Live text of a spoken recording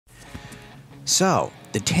So,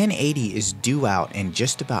 the 1080 is due out in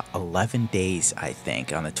just about 11 days, I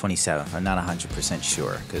think, on the 27th. I'm not 100%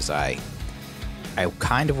 sure, because I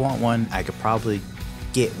kind of want one. I could probably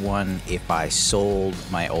get one if I sold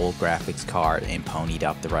my old graphics card and ponied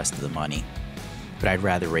up the rest of the money. But I'd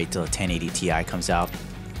rather wait till the 1080 Ti comes out,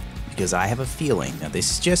 because I have a feeling, now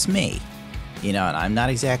this is just me, you know, and I'm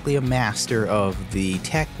not exactly a master of the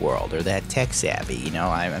tech world or that tech savvy, you know,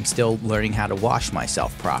 I'm still learning how to wash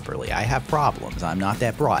myself properly. I have problems, I'm not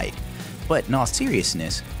that bright. But in all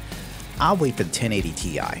seriousness, I'll wait for the 1080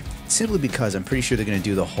 Ti, simply because I'm pretty sure they're going to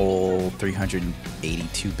do the whole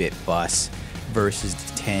 382-bit bus versus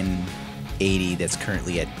the 1080 that's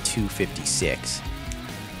currently at 256.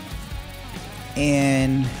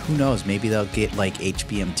 And who knows, maybe they'll get like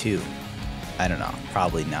HBM2. I don't know,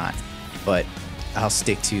 probably not. But I'll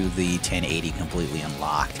stick to the 1080 completely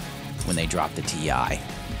unlocked when they drop the Ti,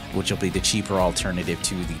 which will be the cheaper alternative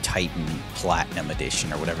to the Titan Platinum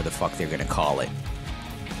Edition or whatever the fuck they're going to call it.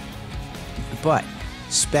 But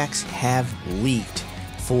specs have leaked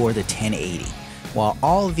for the 1080. While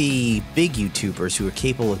all the big YouTubers who are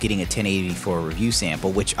capable of getting a 1080 for a review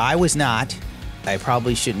sample, which I was not, I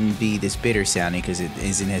probably shouldn't be this bitter sounding because it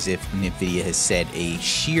isn't as if NVIDIA has said a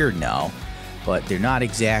sheer no, but they're not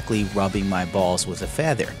exactly rubbing my balls with a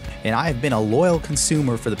feather. And I've been a loyal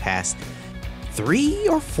consumer for the past 3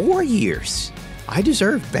 or 4 years. I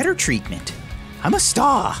deserve better treatment. I'm a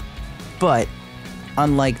star. But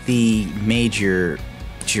unlike the major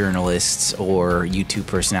journalists or YouTube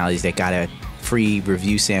personalities that got a free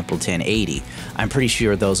review sample 1080, I'm pretty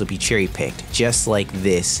sure those will be cherry picked, just like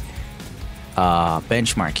this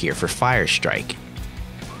benchmark here for Firestrike.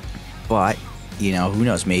 But you know, who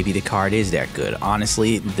knows, maybe the card is that good.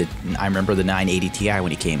 Honestly, I remember the 980 Ti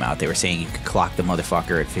when it came out, they were saying you could clock the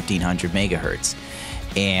motherfucker at 1500 megahertz.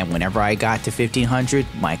 And whenever I got to 1500,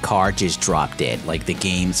 my card just dropped dead. Like, the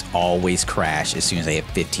games always crash as soon as I hit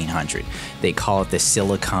 1500. They call it the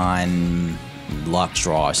silicon luck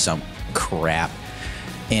draw or some crap.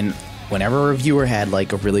 And whenever a reviewer had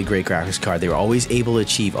like a really great graphics card, they were always able to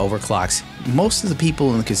achieve overclocks. Most of the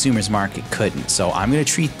people in the consumers market couldn't, so I'm going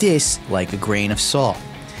to treat this like a grain of salt.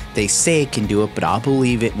 They say it can do it, but I'll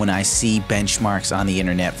believe it when I see benchmarks on the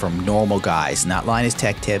internet from normal guys, not Linus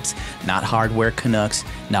Tech Tips, not Hardware Canucks,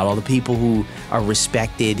 not all the people who are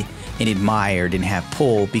respected and admired and have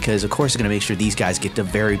pull, because of course they're going to make sure these guys get the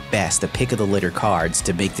very best, the pick of the litter cards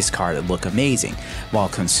to make this card look amazing, while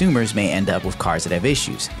consumers may end up with cards that have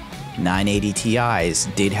issues. 980 Ti's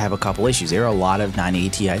did have a couple issues. There are a lot of 980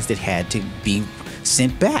 Ti's that had to be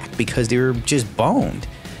sent back because they were just boned.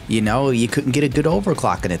 You know, you couldn't get a good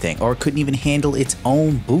overclock in a thing, or it couldn't even handle its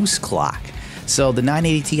own boost clock. So the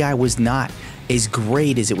 980 Ti was not as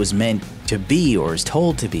great as it was meant to be or is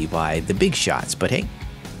told to be by the big shots. But hey,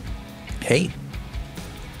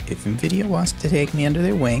 if NVIDIA wants to take me under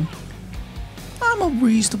their wing, I'm a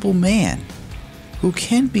reasonable man who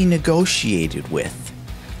can be negotiated with.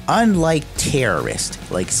 Unlike terrorists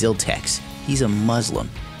like Ziltex, he's a Muslim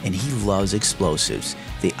and he loves explosives.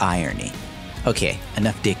 The irony. Okay,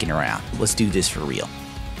 enough dicking around. Let's do this for real.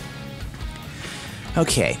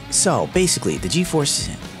 Okay, so basically the GeForce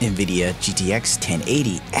NVIDIA GTX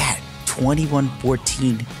 1080 at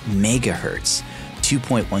 2114 megahertz,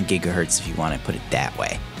 2.1 gigahertz if you want to put it that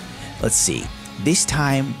way. Let's see. This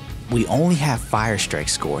time we only have Firestrike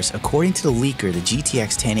scores. According to the leaker, the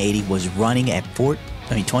GTX 1080 was running at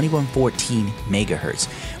 2114 megahertz,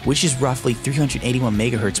 which is roughly 381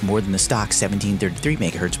 megahertz more than the stock 1733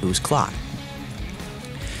 megahertz boost clock.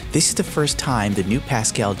 This is the first time the new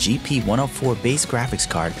Pascal GP104 base graphics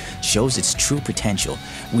card shows its true potential.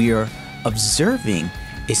 We are observing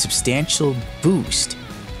a substantial boost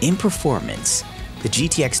in performance. The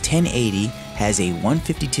GTX 1080 has a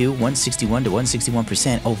 152, 161 to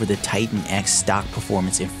 161% over the Titan X stock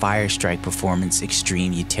performance and Firestrike performance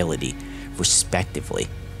extreme utility, respectively.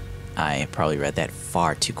 I probably read that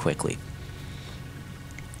far too quickly.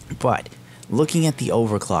 But looking at the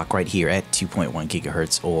overclock right here at 2.1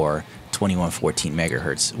 gigahertz or 2114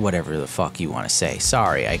 megahertz, whatever the fuck you want to say.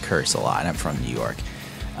 Sorry, I curse a lot. I'm from New York.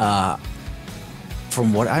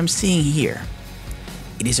 From what I'm seeing here,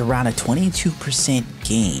 it is around a 22%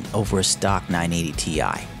 gain over a stock 980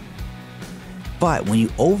 Ti. But when you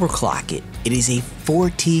overclock it, it is a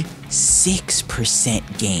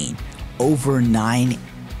 46% gain over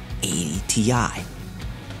 980 Ti.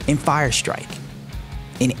 In Firestrike,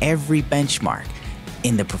 in every benchmark,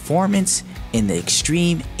 in the performance, in the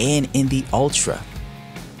extreme, and in the ultra.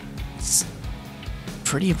 It's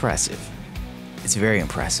pretty impressive. It's very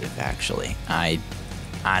impressive, actually. I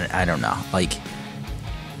don't know. Like,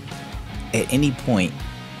 at any point,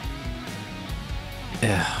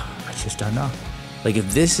 I just don't know. Like,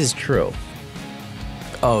 if this is true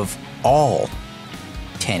of all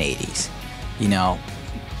 1080s, you know,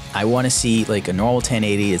 I want to see like a normal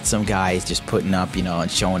 1080 that some guy is just putting up, you know,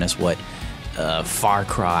 and showing us what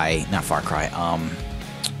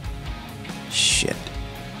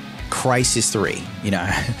Crysis 3, you know.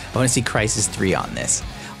 I want to see Crysis 3 on this,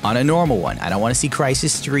 on a normal one. I don't want to see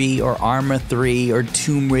Crysis 3 or Arma 3 or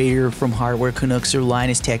Tomb Raider from Hardware Canucks or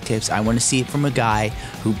Linus Tech Tips. I want to see it from a guy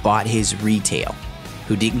who bought his retail,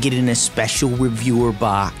 who didn't get it in a special reviewer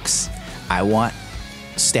box. I want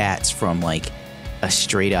stats from like a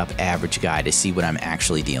straight up average guy to see what I'm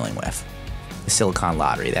actually dealing with. The Silicon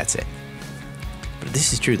Lottery, that's it. But if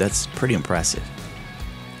this is true, that's pretty impressive.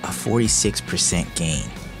 A 46% gain.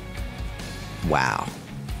 Wow.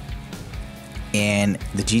 And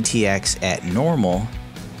the GTX at normal,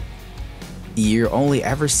 you're only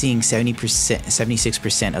ever seeing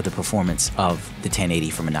 76% of the performance of the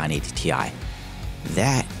 1080 from a 980 Ti.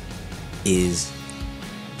 That is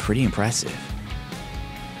pretty impressive.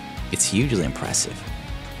 It's hugely impressive.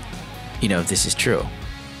 You know, if this is true.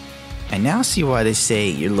 I now see why they say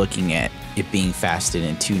you're looking at it being faster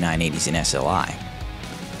than two 980s in SLI.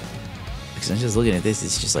 Because I'm just looking at this,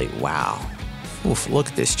 it's just like, wow. Oof, look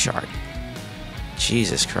at this chart.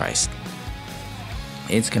 Jesus Christ.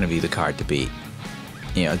 It's going to be the card to beat.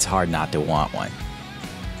 You know, it's hard not to want one.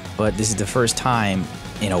 But this is the first time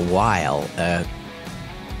in a while a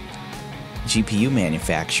GPU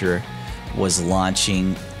manufacturer was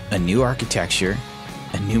launching a new architecture,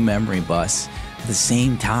 a new memory bus at the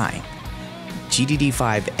same time.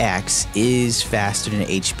 GDDR5X is faster than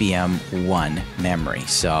HBM1 memory,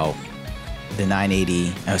 so the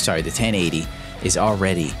 1080 is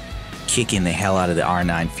already kicking the hell out of the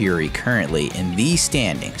R9 Fury currently in these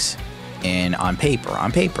standings. And on paper,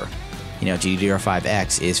 you know,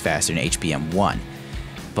 GDDR5X is faster than HBM1,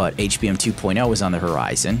 but HBM 2.0 is on the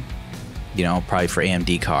horizon, you know, probably for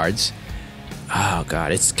AMD cards. Oh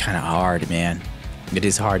God, it's kind of hard, man. It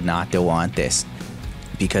is hard not to want this,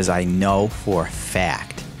 because I know for a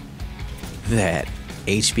fact that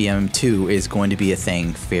HBM2 is going to be a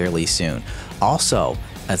thing fairly soon. Also,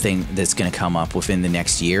 a thing that's going to come up within the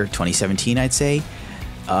next year, 2017, I'd say.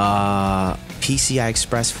 PCI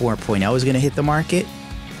Express 4.0 is going to hit the market.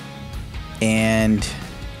 And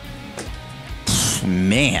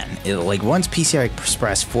man, like once PCI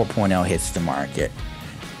Express 4.0 hits the market,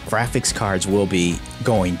 graphics cards will be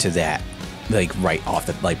going to that, like right off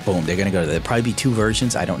the, like boom, they're going to go to that. There'll probably be two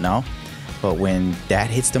versions, I don't know. But when that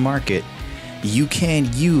hits the market, you can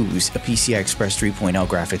use a PCI Express 3.0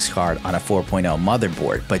 graphics card on a 4.0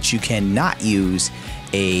 motherboard, but you cannot use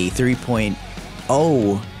a 3.0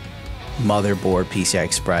 motherboard PCI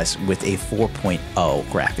Express with a 4.0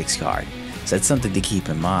 graphics card. So that's something to keep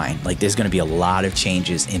in mind. Like, there's going to be a lot of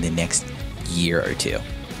changes in the next year or two.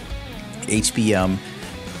 HBM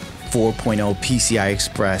 4.0 PCI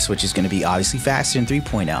Express, which is going to be obviously faster than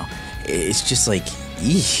 3.0. It's just like,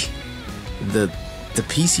 eesh. The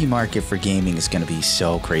PC market for gaming is going to be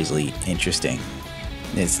so crazily interesting.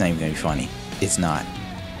 It's not even going to be funny. It's not.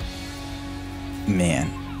 Man.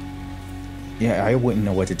 Yeah, I wouldn't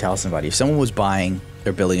know what to tell somebody. If someone was buying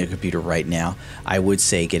or building a computer right now, I would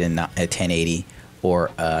say get a 1080 or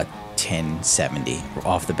a 1070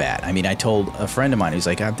 off the bat. I mean, I told a friend of mine who's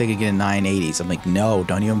like, I'm thinking of getting 980s. I'm like, no,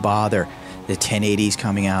 don't even bother. The 1080's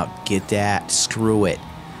coming out. Get that. Screw it.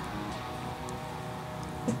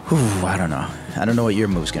 Whew, I don't know. I don't know what your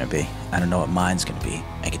move's going to be. I don't know what mine's going to be.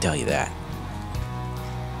 I can tell you that.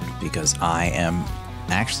 Because I am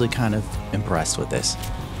actually kind of impressed with this.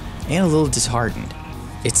 And a little disheartened.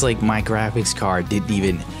 It's like my graphics card didn't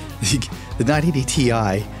even... the 980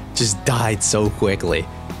 Ti just died so quickly.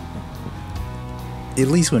 At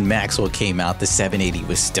least when Maxwell came out, the 780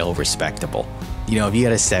 was still respectable. You know, if you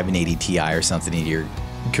had a 780 Ti or something in your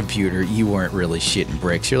computer, you weren't really shitting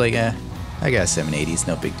bricks. You're like, I got a 780, it's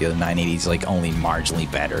no big deal. The 980 is like only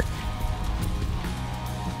marginally better.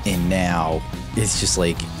 And now it's just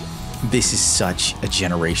like, this is such a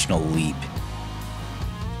generational leap.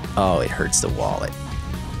 Oh, it hurts the wallet.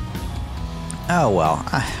 Oh well,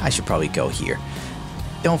 I should probably go here.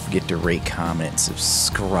 Don't forget to rate, comment, and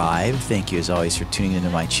subscribe. Thank you as always for tuning into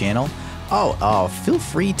my channel. Oh, feel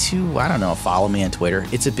free to, I don't know, follow me on Twitter.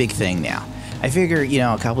 It's a big thing now. I figure, you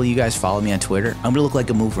know, a couple of you guys follow me on Twitter. I'm gonna look like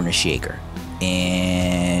a mover and a shaker.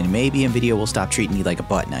 And maybe NVIDIA will stop treating me like a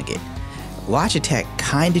butt nugget. Logitech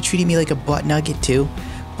kind of treated me like a butt nugget too.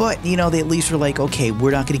 But, you know, they at least were like, okay,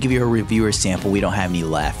 we're not going to give you a reviewer sample. We don't have any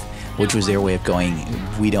left. Which was their way of going,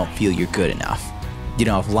 we don't feel you're good enough. You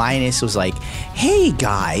know, if Linus was like, hey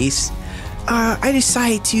guys, I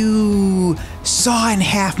decided to saw in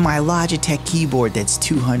half my Logitech keyboard that's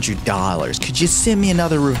 $200. Could you send me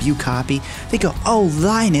another review copy? They go, oh,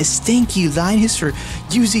 Linus, thank you, Linus, for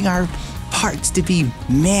using our parts to be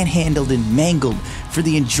manhandled and mangled for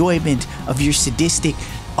the enjoyment of your sadistic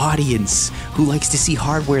audience who likes to see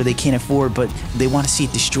hardware they can't afford, but they want to see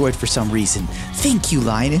it destroyed for some reason. Thank you,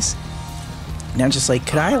 Linus. Now I'm just like,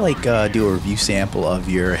 could I do a review sample of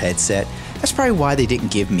your headset? That's probably why they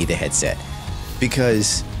didn't give me the headset,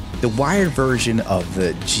 because the wired version of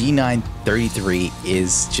the G933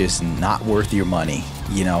 is just not worth your money.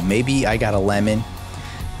 You know, maybe I got a lemon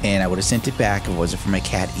and I would have sent it back if it wasn't for my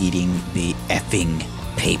cat eating the effing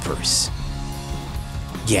papers.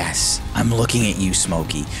 Yes, I'm looking at you,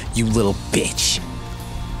 Smokey, you little bitch.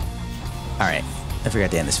 Alright, I forgot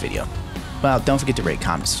to end this video. Well, don't forget to rate,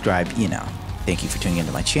 comment, subscribe, you know. Thank you for tuning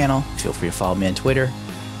into my channel. Feel free to follow me on Twitter,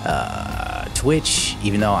 Twitch,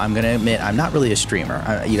 even though I'm going to admit I'm not really a streamer.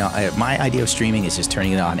 My idea of streaming is just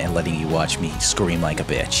turning it on and letting you watch me scream like a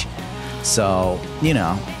bitch. So, you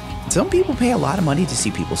know, some people pay a lot of money to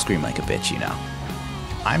see people scream like a bitch, you know.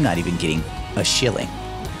 I'm not even getting a shilling.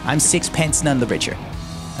 I'm 6 pence none the richer.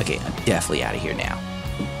 Okay, I'm definitely out of here now.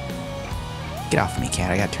 Get off of me,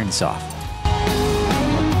 cat. I gotta turn this off.